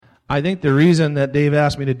I think the reason that Dave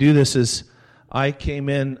asked me to do this is I came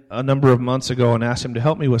in a number of months ago and asked him to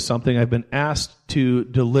help me with something. I've been asked to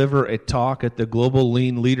deliver a talk at the Global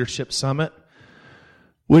Lean Leadership Summit,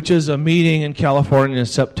 which is a meeting in California in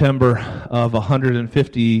September of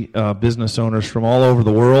 150 business owners from all over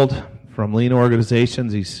the world, from lean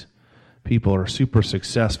organizations. These people are super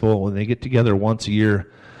successful when they get together once a year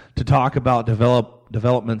to talk about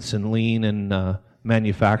developments in lean and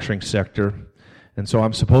manufacturing sector. And so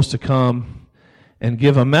I'm supposed to come and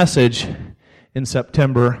give a message in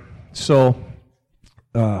September. So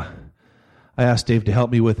I asked Dave to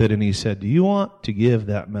help me with it, and he said, "Do you want to give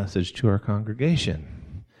that message to our congregation?"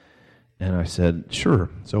 And I said, "Sure."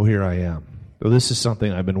 So here I am. So this is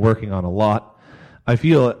something I've been working on a lot. I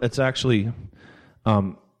feel it's actually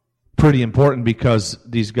pretty important because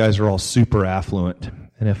these guys are all super affluent.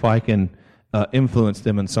 And if I can influence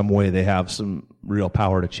them in some way, they have some real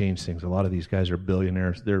power to change things. A lot of these guys are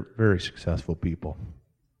billionaires. They're very successful people.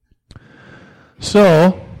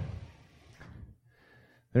 So,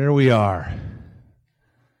 there we are,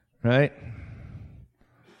 right?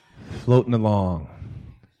 Floating along.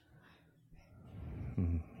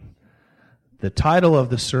 The title of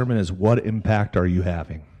the sermon is, "What Impact Are You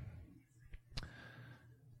Having?"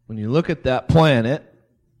 When you look at that planet,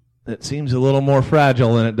 it seems a little more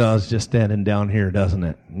fragile than it does just standing down here, doesn't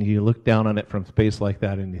it? And you look down on it from space like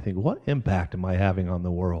that and you think, what impact am I having on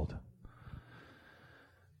the world?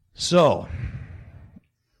 So,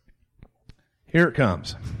 here it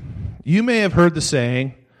comes. You may have heard the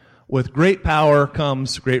saying, with great power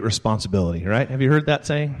comes great responsibility, right? Have you heard that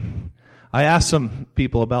saying? I asked some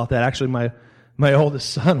people about that. Actually, my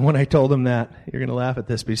oldest son, when I told him that, you're going to laugh at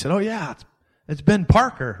this, but he said, "Oh yeah, it's Ben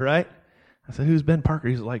Parker, right?" I said, "Who's Ben Parker?"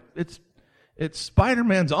 He's like, it's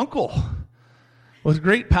Spider-Man's uncle. With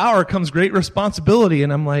great power comes great responsibility.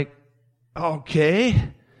 And I'm like,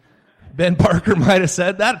 okay. Ben Parker might have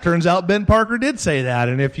said that. It turns out Ben Parker did say that.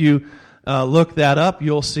 And if you look that up,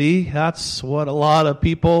 you'll see that's what a lot of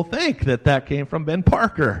people think, that came from Ben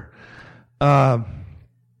Parker. And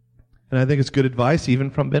I think it's good advice even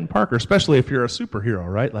from Ben Parker, especially if you're a superhero,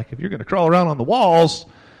 right? Like if you're going to crawl around on the walls,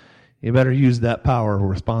 you better use that power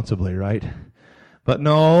responsibly, right? But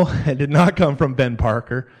no, it did not come from Ben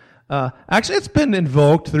Parker. Actually, it's been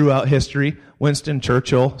invoked throughout history. Winston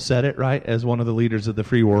Churchill said it, right, as one of the leaders of the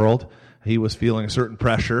free world. He was feeling a certain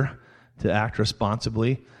pressure to act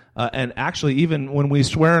responsibly. And actually, even when we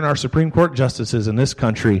swear in our Supreme Court justices in this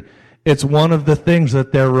country, it's one of the things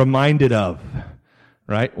that they're reminded of,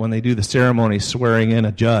 right? When they do the ceremony swearing in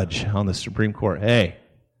a judge on the Supreme Court. Hey,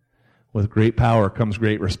 with great power comes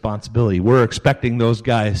great responsibility. We're expecting those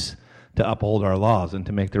guys to uphold our laws and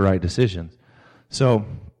to make the right decisions. So,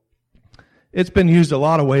 it's been used a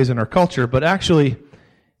lot of ways in our culture, but actually,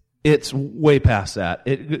 it's way past that.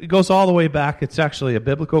 It goes all the way back. It's actually a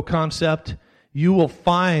biblical concept. You will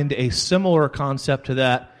find a similar concept to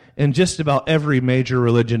that in just about every major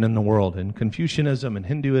religion in the world, in Confucianism and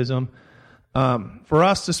Hinduism. For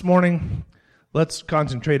us this morning, let's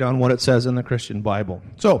concentrate on what it says in the Christian Bible.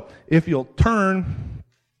 So, if you'll turn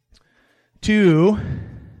to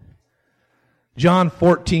John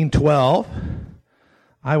 14:12,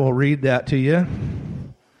 I will read that to you.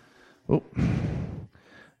 Oh,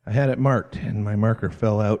 I had it marked, and my marker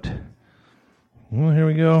fell out. Well, here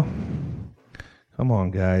we go. Come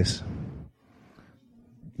on, guys.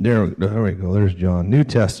 There we go. There's John. New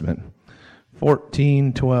Testament,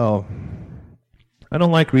 14:12. I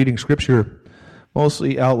don't like reading Scripture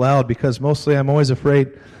mostly out loud because mostly I'm always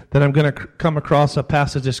afraid that I'm going to come across a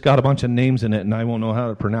passage that's got a bunch of names in it, and I won't know how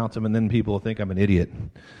to pronounce them, and then people will think I'm an idiot.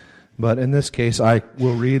 But in this case, I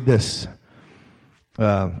will read this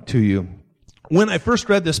to you. When I first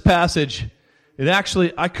read this passage,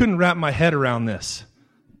 I couldn't wrap my head around this.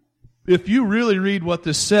 If you really read what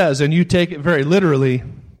this says and you take it very literally,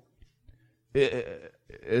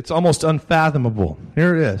 it's almost unfathomable.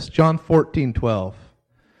 Here it is, John 14:12.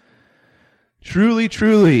 Truly,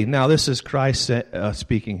 truly. Now this is Christ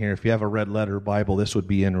speaking here. If you have a red letter Bible, this would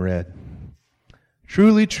be in red.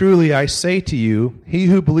 Truly, truly, I say to you, he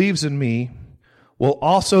who believes in me will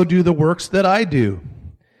also do the works that I do.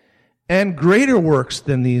 And greater works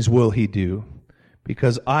than these will he do,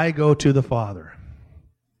 because I go to the Father.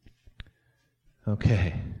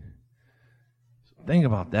 Okay. Think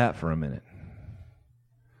about that for a minute.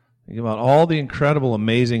 Think about all the incredible,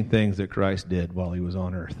 amazing things that Christ did while he was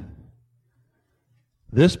on earth.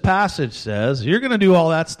 This passage says, you're going to do all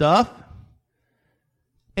that stuff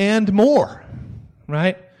and more.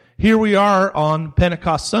 Right? Here we are on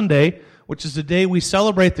Pentecost Sunday, which is the day we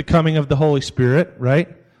celebrate the coming of the Holy Spirit, right?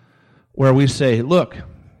 Where we say, look,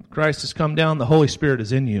 Christ has come down, the Holy Spirit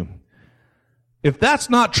is in you. If that's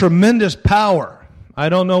not tremendous power, I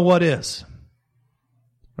don't know what is.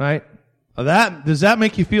 Right? Does that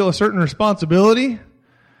make you feel a certain responsibility?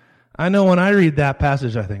 I know when I read that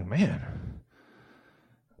passage, I think, man,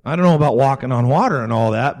 I don't know about walking on water and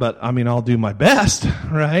all that, but I mean, I'll do my best,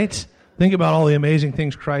 right? Think about all the amazing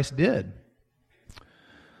things Christ did.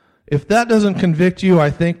 If that doesn't convict you, I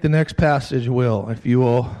think the next passage will. If you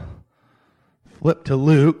will flip to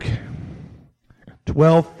Luke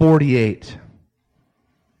 12:48.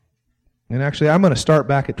 And actually, I'm going to start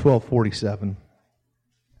back at 12:47.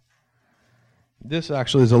 This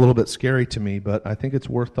actually is a little bit scary to me, but I think it's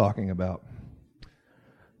worth talking about.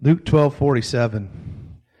 Luke 12:47.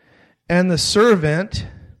 And the servant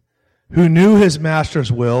who knew his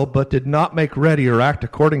master's will, but did not make ready or act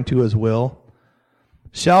according to his will,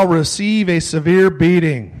 shall receive a severe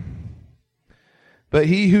beating. But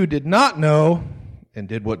he who did not know, and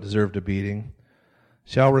did what deserved a beating,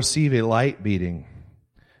 shall receive a light beating.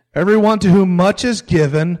 Everyone to whom much is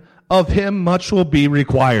given, of him much will be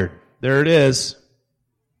required. There it is.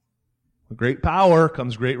 With great power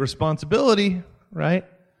comes great responsibility, right?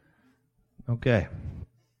 Okay.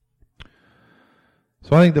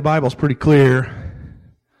 So I think the Bible's pretty clear.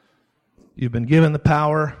 You've been given the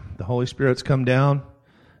power. The Holy Spirit's come down.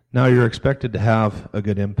 Now you're expected to have a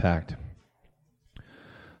good impact.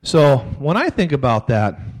 So when I think about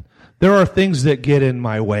that, there are things that get in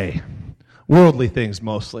my way. Worldly things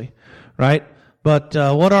mostly, right? But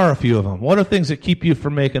what are a few of them? What are things that keep you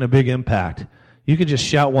from making a big impact? You could just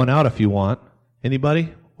shout one out if you want.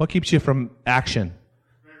 Anybody? What keeps you from action?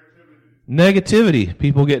 Negativity.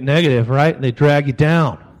 People get negative, right? They drag you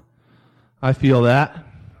down. I feel that.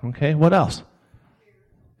 Okay, what else?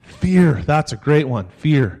 Fear. That's a great one.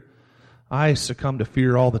 Fear. I succumb to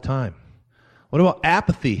fear all the time. What about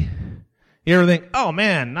apathy? You ever think, oh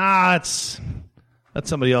man, that's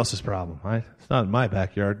somebody else's problem. Right? It's not in my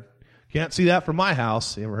backyard. Can't see that from my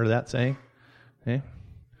house. You ever heard that saying? Okay.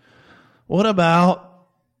 What about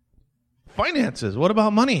finances? What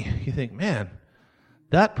about money? You think, man,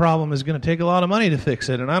 that problem is going to take a lot of money to fix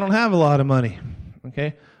it, and I don't have a lot of money.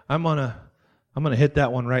 Okay? I'm gonna hit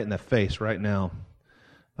that one right in the face right now.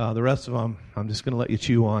 The rest of them, I'm just going to let you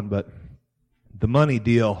chew on, but the money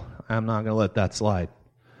deal, I'm not going to let that slide.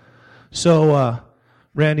 So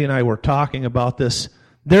Randy and I were talking about this.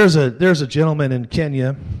 There's a gentleman in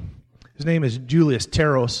Kenya. His name is Julius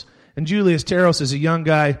Terros. And Julius Terros is a young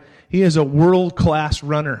guy. He is a world-class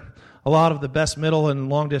runner. A lot of the best middle and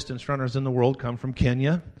long-distance runners in the world come from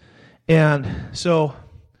Kenya. And so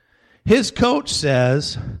his coach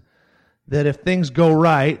says that if things go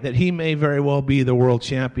right, that he may very well be the world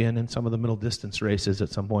champion in some of the middle-distance races at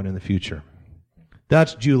some point in the future.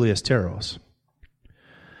 That's Julius Terros.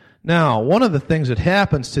 Now, one of the things that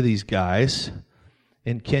happens to these guys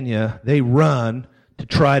in Kenya, they run to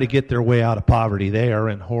try to get their way out of poverty. They are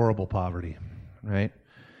in horrible poverty, right?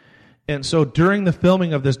 And so during the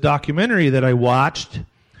filming of this documentary that I watched,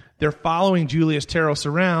 they're following Julius Terros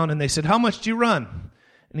around, and they said, how much do you run?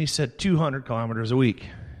 And he said, 200 kilometers a week.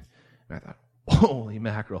 And I thought, holy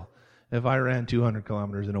mackerel. If I ran 200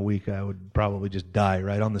 kilometers in a week, I would probably just die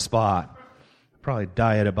right on the spot. I'd probably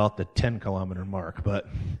die at about the 10-kilometer mark, but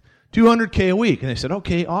 200K a week. And they said,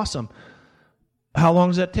 okay, awesome. How long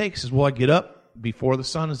does that take? He says, well, I get up before the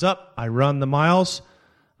sun is up. I run the miles.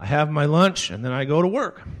 I have my lunch, and then I go to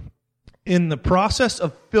work. In the process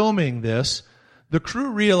of filming this, the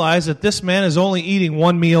crew realized that this man is only eating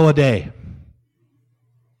one meal a day.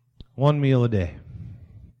 One meal a day.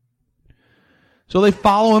 So they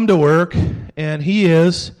follow him to work, and he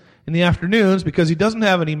is, in the afternoons, because he doesn't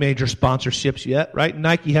have any major sponsorships yet, right?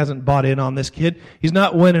 Nike hasn't bought in on this kid. He's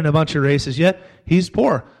not winning a bunch of races yet. He's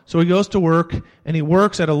poor. So he goes to work, and he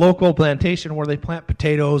works at a local plantation where they plant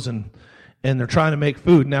potatoes, and they're trying to make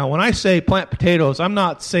food. Now, when I say plant potatoes, I'm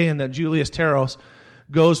not saying that Julius Terros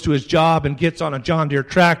goes to his job and gets on a John Deere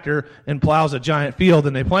tractor and plows a giant field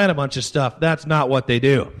and they plant a bunch of stuff. That's not what they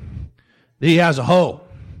do. He has a hoe.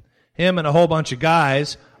 Him and a whole bunch of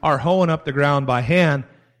guys are hoeing up the ground by hand.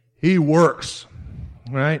 He works,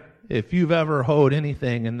 right? If you've ever hoed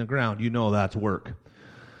anything in the ground, you know that's work.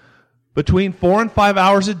 Between 4 and 5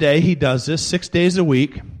 hours a day, he does this 6 days a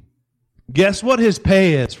week. Guess what his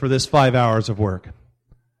pay is for this 5 hours of work?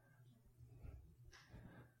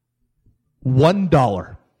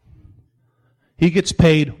 $1. He gets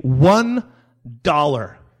paid $1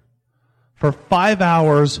 for 5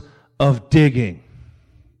 hours of digging,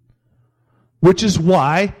 which is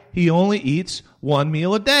why he only eats one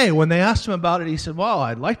meal a day. When they asked him about it, he said, well,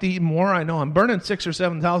 I'd like to eat more. I know I'm burning 6,000 or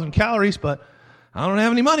 7,000 calories, but I don't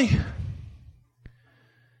have any money.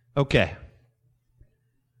 Okay.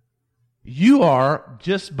 You are,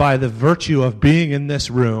 just by the virtue of being in this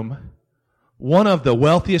room, one of the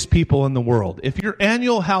wealthiest people in the world. If your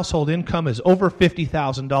annual household income is over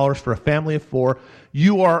 $50,000 for a family of 4,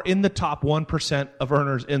 you are in the top 1% of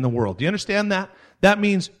earners in the world. Do you understand that? That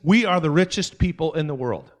means we are the richest people in the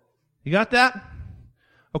world. You got that?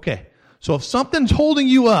 Okay. So if something's holding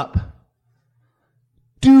you up,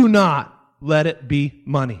 do not let it be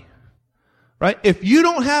money. Right? If you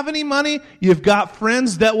don't have any money, you've got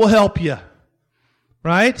friends that will help you.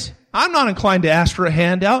 Right? I'm not inclined to ask for a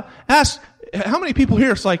handout. Ask, how many people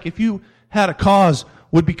here, it's like if you had a cause,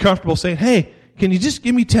 would be comfortable saying, hey, can you just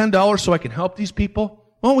give me $10 so I can help these people?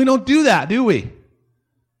 Well, we don't do that, do we?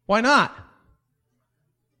 Why not?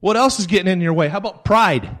 What else is getting in your way? How about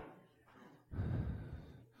pride?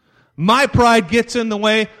 My pride gets in the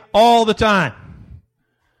way all the time.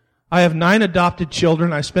 I have 9 adopted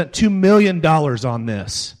children. I spent $2 million on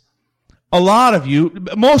this. A lot of you,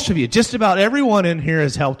 most of you, just about everyone in here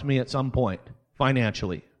has helped me at some point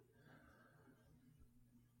financially.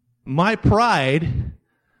 My pride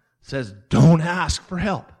says, don't ask for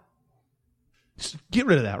help. Just get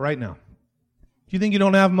rid of that right now. Do you think you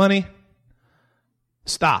don't have money?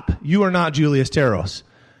 Stop. You are not Julius Terros.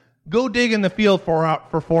 Go dig in the field for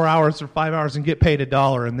 4 hours or 5 hours and get paid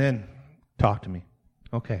 $1 and then talk to me.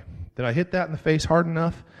 Okay. Did I hit that in the face hard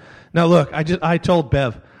enough? Now look, I told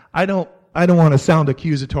Bev, I don't want to sound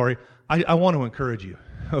accusatory. I want to encourage you.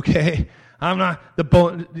 Okay? I'm not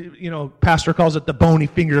pastor calls it the bony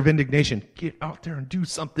finger of indignation. Get out there and do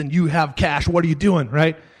something. You have cash. What are you doing?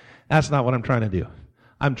 Right? That's not what I'm trying to do.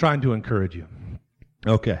 I'm trying to encourage you.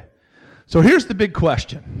 Okay. So here's the big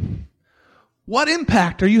question. What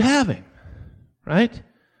impact are you having? Right?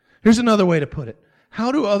 Here's another way to put it.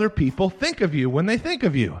 How do other people think of you when they think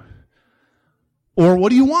of you? Or what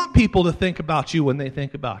do you want people to think about you when they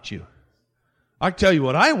think about you? I can tell you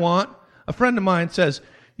what I want. A friend of mine says,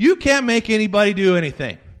 you can't make anybody do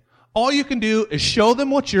anything. All you can do is show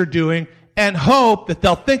them what you're doing and hope that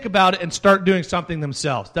they'll think about it and start doing something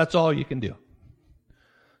themselves. That's all you can do.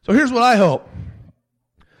 So here's what I hope.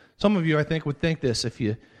 Some of you, I think, would think this if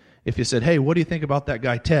you said, hey, what do you think about that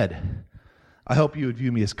guy Ted? I hope you would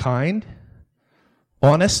view me as kind,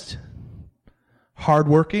 honest,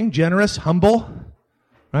 hardworking, generous, humble.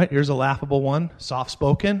 Right? Here's a laughable one.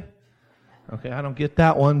 Soft-spoken. Okay, I don't get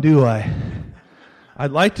that one, do I?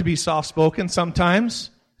 I'd like to be soft-spoken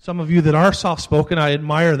sometimes. Some of you that are soft-spoken, I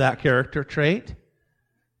admire that character trait.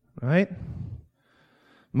 Right?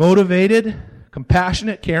 Motivated,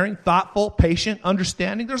 compassionate, caring, thoughtful, patient,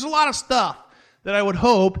 understanding. There's a lot of stuff that I would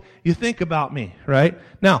hope you think about me, right?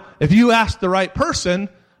 Now, if you ask the right person,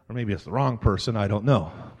 or maybe it's the wrong person, I don't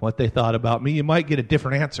know what they thought about me, you might get a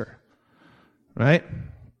different answer, right?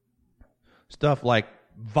 Stuff like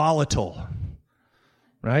volatile,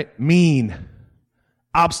 right? Mean,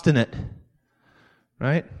 obstinate,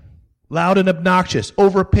 right? Loud and obnoxious,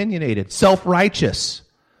 over-opinionated, self-righteous,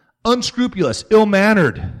 unscrupulous,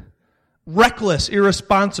 ill-mannered, reckless,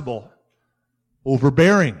 irresponsible,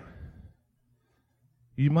 overbearing.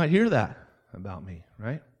 You might hear that about me,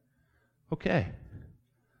 right? Okay.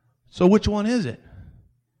 So which one is it?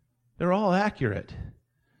 They're all accurate.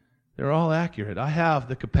 They're all accurate. I have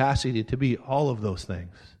the capacity to be all of those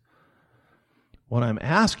things. What I'm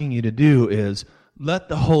asking you to do is let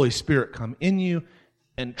the Holy Spirit come in you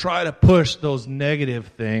and try to push those negative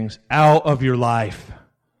things out of your life.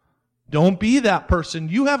 Don't be that person.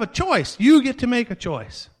 You have a choice. You get to make a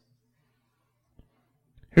choice.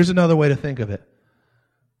 Here's another way to think of it.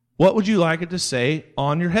 What would you like it to say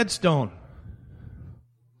on your headstone?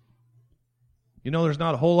 You know, there's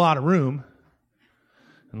not a whole lot of room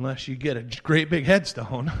unless you get a great big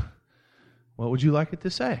headstone. What would you like it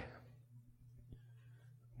to say?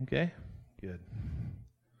 Okay, good.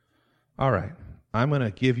 All right, I'm going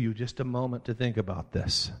to give you just a moment to think about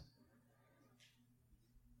this.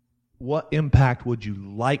 What impact would you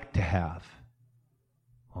like to have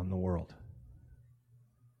on the world?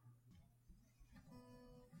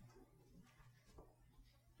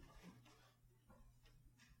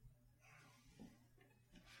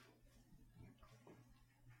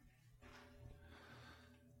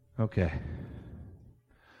 Okay.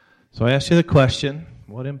 So I asked you the question,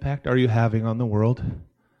 what impact are you having on the world?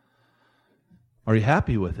 Are you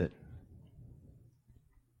happy with it?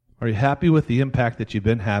 Are you happy with the impact that you've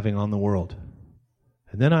been having on the world?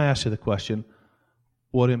 And then I asked you the question,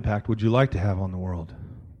 what impact would you like to have on the world?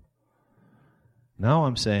 Now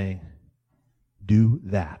I'm saying, do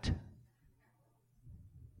that.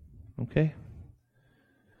 Okay?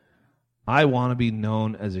 I want to be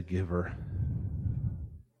known as a giver.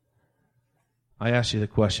 I asked you the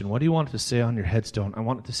question, what do you want it to say on your headstone? I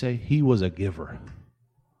want it to say, he was a giver.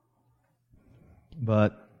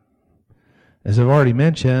 But, as I've already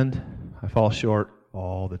mentioned, I fall short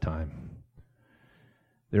all the time.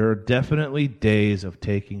 There are definitely days of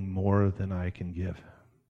taking more than I can give.